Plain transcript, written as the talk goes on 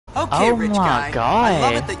Okay, Oh rich my guy. God. I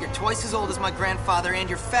love it that you're twice as old as my grandfather and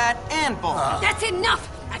you're fat and bald. That's enough!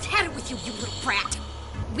 I've had it with you, you little brat!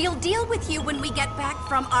 We'll deal with you when we get back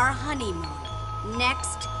from our honeymoon.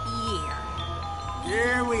 Next year.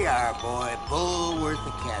 Here we are, boy. Bullworth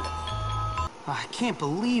Academy. I can't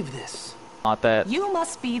believe this. Not that You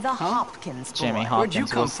must be the Hopkins boy. Jimmy Where'd you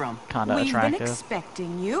Hopkins come was from? kind of We've been attractive.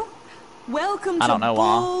 expecting you. Welcome I to don't know why.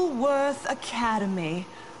 Bullworth Academy.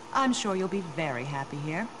 I'm sure you'll be very happy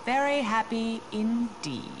here. Very happy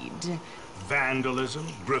indeed. Vandalism,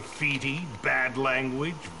 graffiti, bad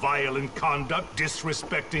language, violent conduct,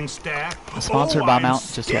 disrespecting staff. Sponsored by I'm Mount.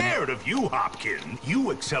 Just kidding. scared of you, Hopkins.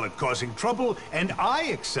 You excel at causing trouble, and I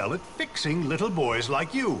excel at fixing little boys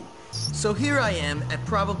like you. So here I am at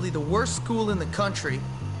probably the worst school in the country,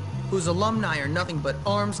 whose alumni are nothing but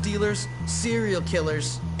arms dealers, serial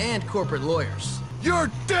killers, and corporate lawyers.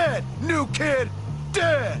 You're dead, new kid!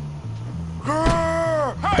 Dead!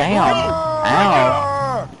 Damn.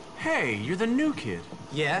 Ow. Hey, you're the new kid.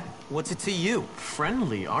 Yeah? What's it to you?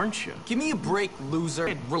 Friendly, aren't you? Give me a break, loser.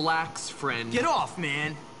 Hey, relax, friend. Get off,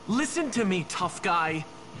 man. Listen to me, tough guy.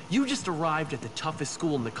 You just arrived at the toughest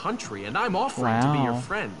school in the country, and I'm offering to be your Wow.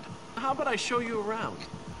 friend. How about I show you around?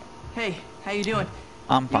 Hey, how you doing?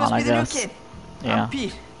 I'm You fine, must I be the new guess. kid. Yeah. I'm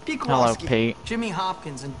Pete. Pete Hello, Kowalski. Pete. Jimmy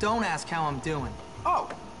Hopkins, and don't ask how I'm doing. Oh,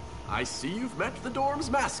 I see you've met the dorm's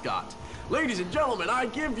mascot. Ladies and gentlemen, I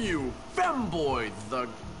give you Femboy, the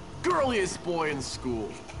girliest boy in school.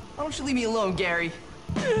 Why don't you leave me alone, Gary?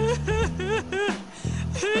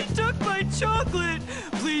 He took my chocolate!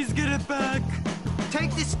 Please get it back!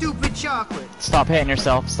 Take this stupid chocolate. Stop hitting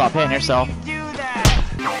yourself. Stop hitting yourself. Do that.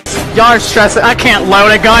 Y'all are stressing. I can't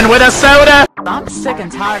load a gun with a soda! I'm sick and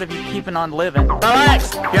tired of you keeping on living.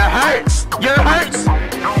 Relax! Your hurts! Your hurts!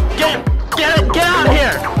 Get out of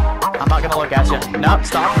here! I'm not gonna look at you. Nope,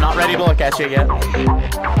 stop. I'm not ready to look at you yet.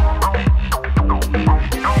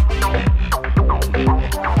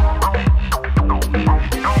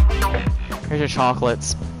 Here's your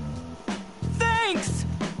chocolates. Thanks!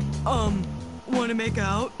 Wanna make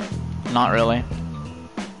out? Not really.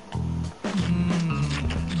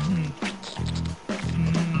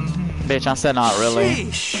 Bitch, I said not really.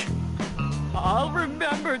 Sheesh. I'll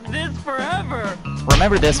remember this forever!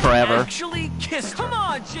 Remember this forever. Actually kissed her. Come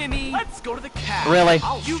on, Jimmy! Let's go to the cab. Really?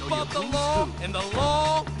 I'll You show fought the who's law, who. and the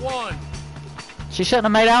law won! She shouldn't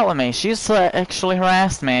have made out with me. She's sexually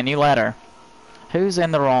harassed me and you let her. Who's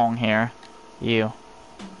in the wrong here? You.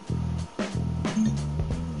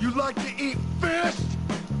 You like to eat fish?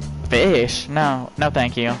 Fish? No. No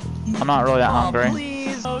thank you. I'm not really that hungry.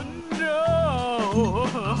 Please. Oh no!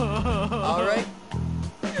 All right.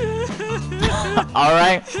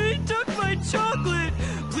 Alright. He took my chocolate!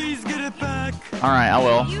 Please get it back! Alright, I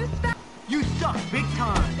will. You suck big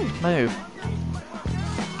time. Move.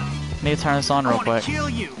 Need to turn this on real quick. Kill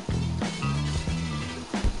you.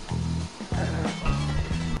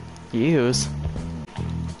 Use.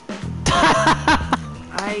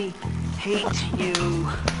 I hate you.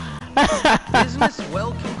 Business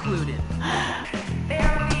well concluded.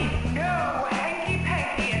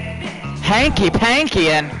 Hanky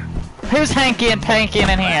pankying? Who's hanky and pankying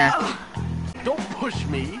in here? Don't push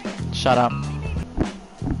me. Shut up.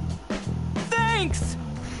 Thanks!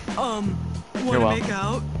 You're Wanna welcome. make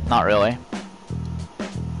out? Not really.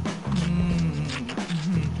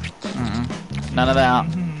 None of that.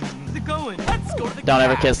 How's it going? Let's go to the Don't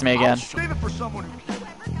ever cab. kiss me again. Save it for someone who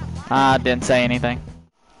I didn't say anything.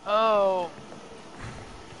 Oh.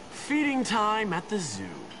 Feeding time at the zoo.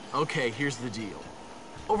 Okay, here's the deal.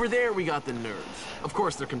 Over there we got the nerds. Of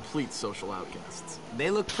course, they're complete social outcasts. They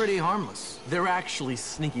look pretty harmless. They're actually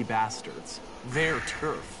sneaky bastards. Their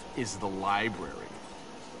turf is the library.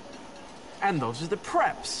 And those are the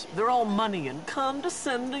preps. They're all money and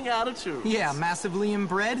condescending attitudes. Yeah, massively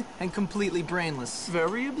inbred and completely brainless.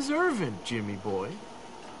 Very observant, Jimmy boy.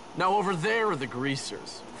 Now over there are the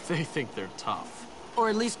greasers. They think they're tough. Or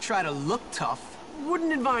at least try to look tough.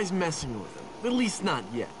 Wouldn't advise messing with them. At least not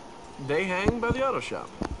yet. They hang by the auto shop.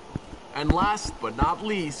 And last but not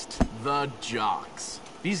least, the jocks.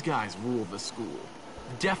 These guys rule the school.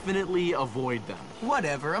 Definitely avoid them.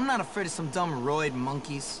 Whatever, I'm not afraid of some dumb roid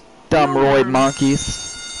monkeys. Dumb roid monkeys.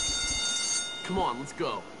 Come on, let's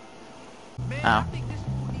go. Oh.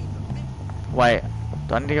 Wait.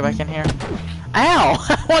 Do I need to go back in here? Ow!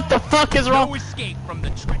 What the fuck is wrong? No escape from the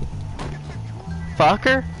trick.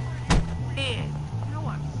 Fucker? Man, you know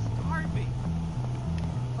I'm starving.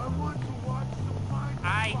 I want to watch the fight.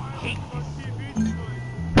 I hate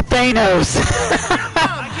Thanos!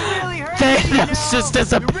 Thanos just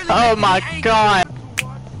disappeared. Oh my god!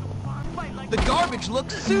 The garbage look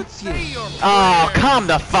suits you. Oh, come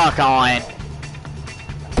the fuck on.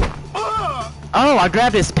 Oh, I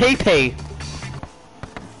grabbed his pee-pee.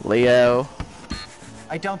 Leo.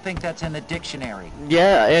 I don't think that's in the dictionary.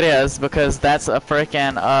 Yeah, it is, because that's a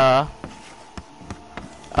freaking,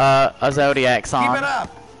 a zodiac song. Keep it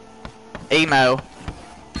up! Emo.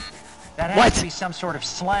 That has What? to be some sort of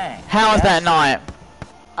slang. How is that not?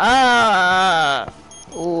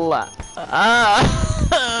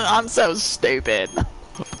 I'm so stupid.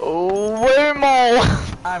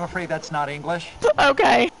 Wormhole. I'm afraid that's not English.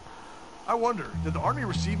 Okay. I wonder, did the Army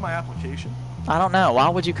receive my application? I don't know. Why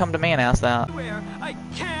would you come to me and ask that? I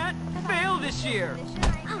can't fail this year.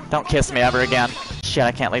 Don't kiss me ever again. Shit,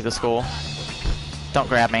 I can't leave the school. Don't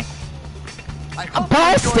grab me. I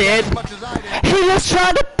Busted! He was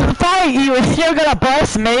trying to fight you and you're gonna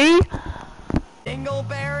bust me?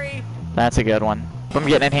 Dingleberry. That's a good one. I'm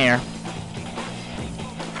getting in here.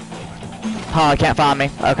 Oh, can't find me.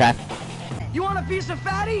 Okay. You want a piece of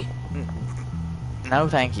fatty? No,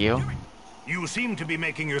 thank you. You seem to be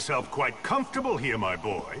making yourself quite comfortable here, my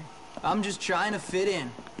boy. I'm just trying to fit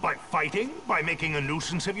in. By fighting? By making a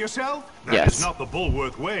nuisance of yourself? That Yes. is not the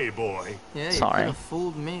Bulworth way, boy. Yeah, you Sorry. could have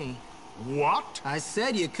fooled me. What? I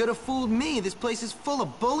said you could have fooled me. This place is full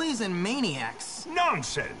of bullies and maniacs.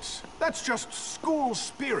 Nonsense. That's just school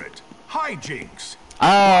spirit. Hijinks.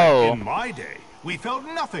 Oh. In my day, we felt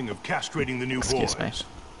nothing of castrating the new Excuse boys. me.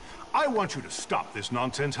 I want you to stop this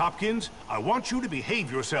nonsense, Hopkins. I want you to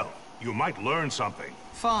behave yourself. You might learn something.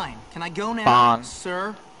 Fine. Can I go now, Fine.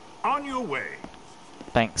 sir? On your way.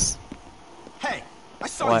 Thanks. Hey, I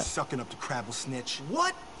saw What? you sucking up to Crabble Snitch.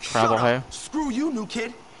 What? Travel Shut who? up. Screw you, new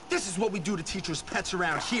kid. This is what we do to teachers' pets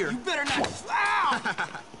around here. You better not. Ow!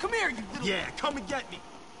 Come here, you little. Yeah, come and get me.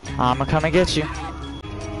 I'ma come and get you.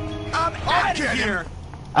 I'm out of here.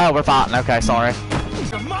 Oh, we're fighting. Okay, sorry.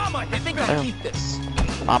 Your mama. I think I'll eat this.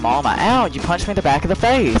 My mama. Ow, you punched me in the back of the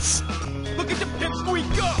face. Look at the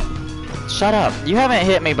pipsqueak go. Shut up. You haven't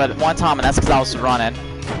hit me but one time, and that's because I was running.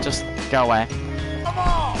 Just go away. Come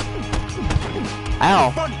on.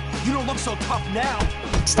 Ow. Funny, you don't look so tough now.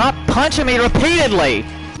 Stop punching me repeatedly.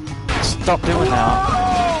 Stop doing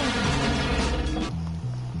that.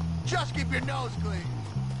 Just keep your nose clean.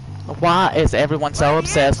 Why is everyone so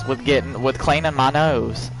obsessed with cleaning my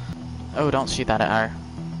nose? Oh, don't shoot that at her.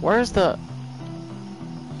 Where's the...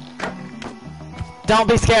 Don't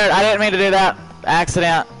be scared. I didn't mean to do that.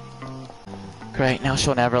 Accident. Great, now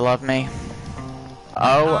she'll never love me.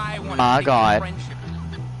 Oh my god.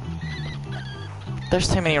 There's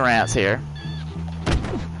too many rants here.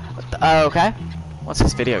 Okay. What's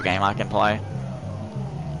this video game I can play?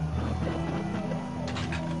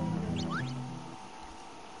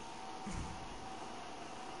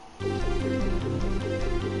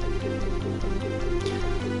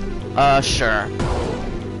 Sure.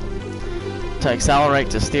 To accelerate,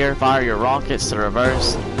 to steer, fire your rockets, to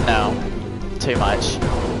reverse. No. Too much.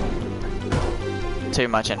 Too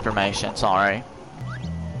much information, sorry.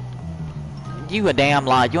 You a damn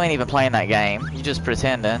lie. You ain't even playing that game. You just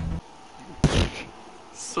pretending.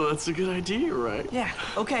 So that's a good idea, right? Yeah,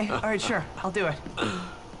 okay. All right, sure. I'll do it.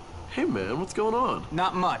 Hey man, what's going on?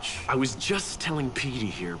 Not much. I was just telling Petey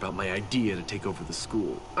here about my idea to take over the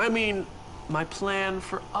school. I mean, my plan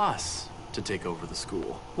for us to take over the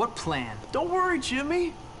school. What plan? Don't worry,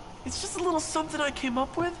 Jimmy. It's just a little something I came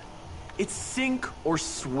up with. It's sink or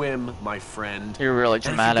swim, my friend. You're really And if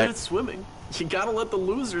you're dramatic. good at swimming, you gotta let the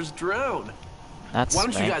losers drown. That's Why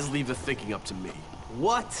don't me. you guys leave the thinking up to me?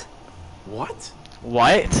 What? What?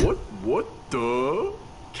 What? What the?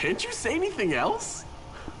 Can't you say anything else?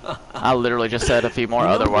 I literally just said a few more You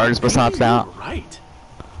know other what, words besides maybe that. you're right.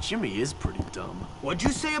 Jimmy is pretty dumb. What'd you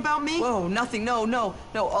say about me? Whoa, nothing, no.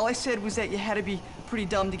 All I said was that you had to be pretty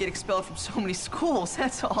dumb to get expelled from so many schools,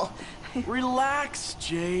 that's all. Relax,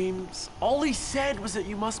 James. All he said was that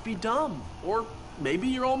you must be dumb. Or maybe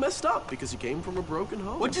you're all messed up because you came from a broken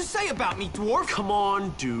home. What'd you say about me, dwarf? Come on,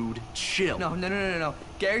 dude. Chill. No.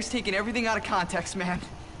 Gary's taking everything out of context, man.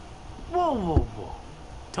 Whoa.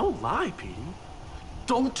 Don't lie, Petey.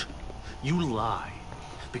 Don't you lie.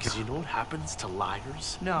 Because you know what happens to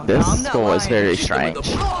liars? No, This I'm not school is lying. very Hit them with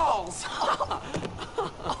strange. the balls.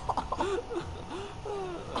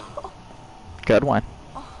 Good one.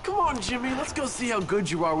 Come on, Jimmy. Let's go see how good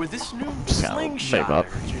you are with this new Just gotta slingshot move up. I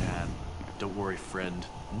heard you had. Don't worry, friend.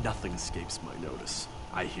 Nothing escapes my notice.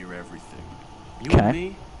 I hear everything. You Okay. and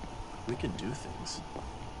me, we can do things.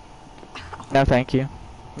 No, thank you.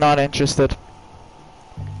 Not interested.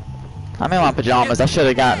 I'm in my pajamas. I should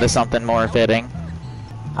have gotten to something more fitting.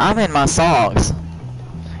 I'm in my socks.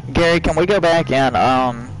 Gary, can we go back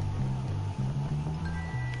and,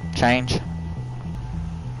 change?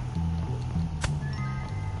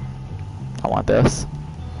 I want this.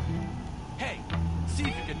 Hey, see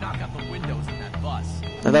if you can knock out the windows in that bus.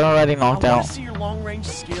 Are they already knocked I out? want to see your long-range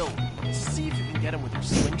skill. See if you can get him with your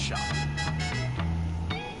slingshot.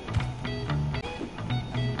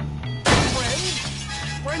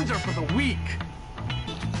 Friends are for the weak.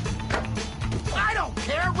 I don't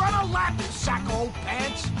care. Run a lap, you sack of old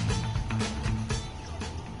pants.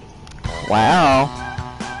 Wow.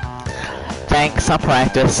 Thanks, I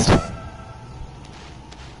practiced.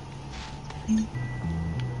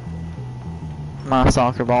 My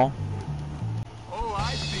soccer ball. Oh,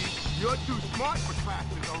 I see. You're too smart for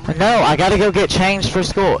practice. No, I gotta go get changed for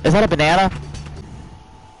school. Is that a banana?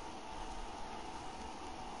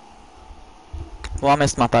 Well, I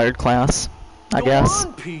missed my third class, I guess. Go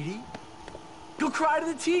on, Petey. Go cry to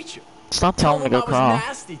the teacher. Stop telling me to go cry.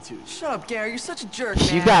 Nasty to you. Shut up, Gary. You're such a jerk,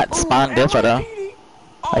 man. You got spine bifida. You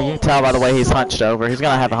can tell by the way he's hunched over. He's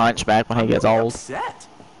gonna have a hunchback when he gets old. Upset.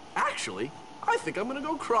 Actually, I think I'm gonna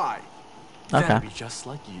go cry. Okay. That'd be just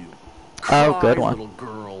like you. Oh, good one. Little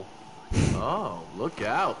girl. Oh, look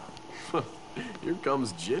out. Here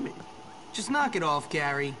comes Jimmy. Just knock it off,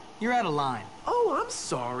 Gary. You're out of line. Oh, I'm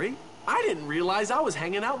sorry. I didn't realize I was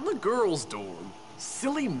hanging out in the girls' dorm.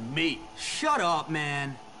 Silly me. Shut up,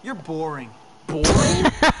 man. You're boring. Boring?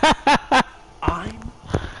 I'm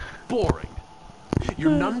boring.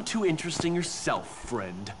 You're none too interesting yourself,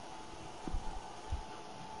 friend.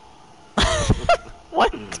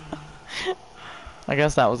 What? I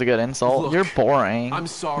guess that was a good insult. Look, you're boring. I'm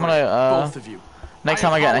sorry, I'm gonna, both of you. Next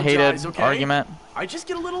time I get in a heated apologize, okay? argument, I just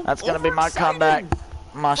get a little that's gonna be my overexcited. comeback.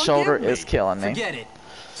 My shoulder Forgive me. is killing me. Forget it.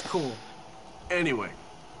 It's cool. Anyway,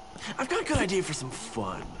 I've got a good idea for some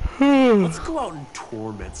fun. Let's go out and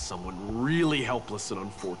torment someone really helpless and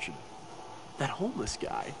unfortunate. That homeless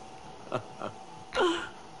guy.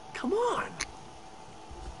 Come on.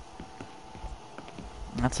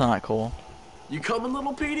 That's not cool. You coming,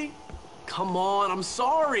 little Petey? Come on, I'm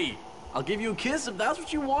sorry. I'll give you a kiss if that's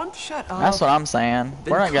what you want. Shut up. That's what I'm saying.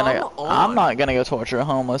 Then We're not gonna. come on. I'm not gonna go torture a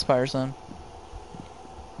homeless person.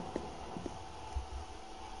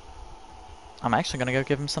 I'm actually gonna go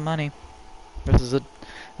give him some money.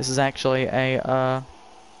 This is actually a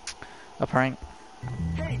prank.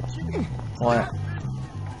 Hey, Jimmy. What?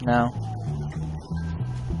 No.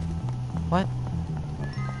 What?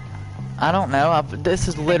 I don't know. This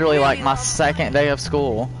is literally like my second day of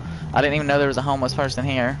school. I didn't even know there was a homeless person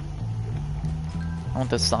here. I want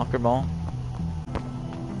this soccer ball.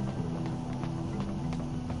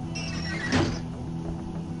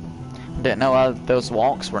 Didn't know those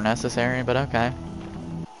walks were necessary, but okay.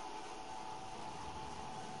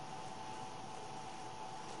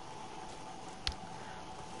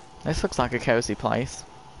 This looks like a cozy place.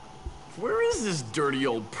 Where is this dirty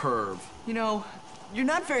old perv? You know, you're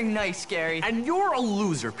not very nice, Gary. And you're a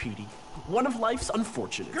loser, Petey. One of life's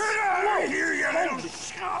unfortunates. Get out of here, you little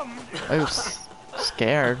scum! Oops.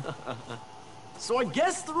 Scared. So I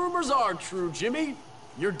guess the rumors are true, Jimmy.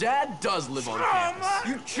 Your dad does live on campus.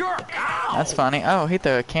 You jerk! Ow! That's funny. Oh, he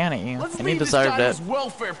threw a can at you. Let's And he leave this deserved guy to it. his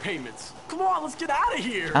welfare payments. Come on, let's get out of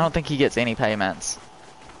here. I don't think he gets any payments.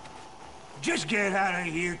 Just get out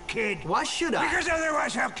of here, kid. Why should I? Because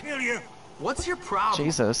otherwise I'll kill you. What's your problem?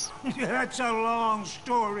 Jesus. That's a long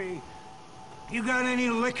story. You got any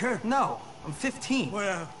liquor? No, I'm 15.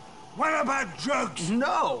 Well, what about drugs?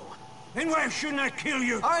 No. Then why shouldn't I kill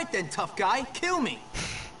you? All right then, tough guy. Kill me.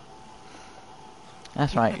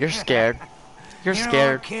 That's right. You're scared. You're You know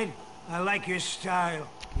scared. what, kid? I like your style.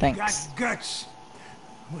 Thanks. You got guts.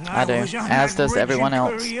 When I do, was on as that does ridge everyone in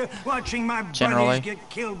else, Korea, watching my generally. buddies get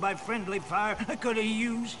killed by friendly fire, I could have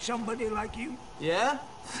used somebody like you. Yeah?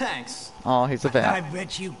 Thanks. Oh, he's a I vet.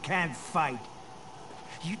 bet you can't fight.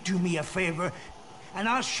 You do me a favor, and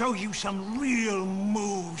I'll show you some real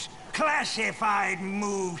moves. Classified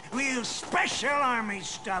moves. Real special army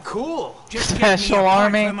stuff. Cool. Just get me Special a part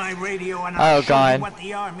army? for my radio and I'll Oh, show God. you what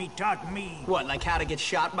the army taught me. What, like how to get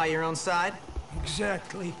shot by your own side?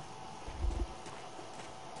 Exactly.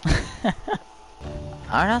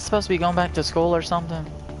 Aren't I supposed to be going back to school or something?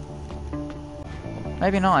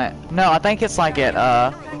 Maybe not. No, I think it's like it,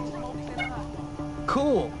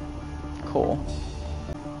 Cool. Cool.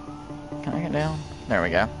 Can I get down? There we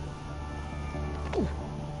go.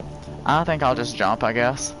 I think I'll just jump, I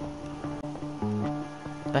guess.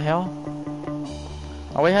 The hell?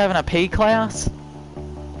 Are we having a P class?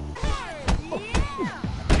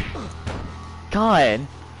 God.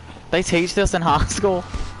 They teach this in high school?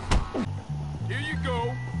 Here you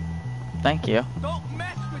go. Thank you. Don't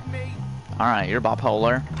mess with me. Alright, you're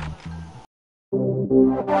bipolar.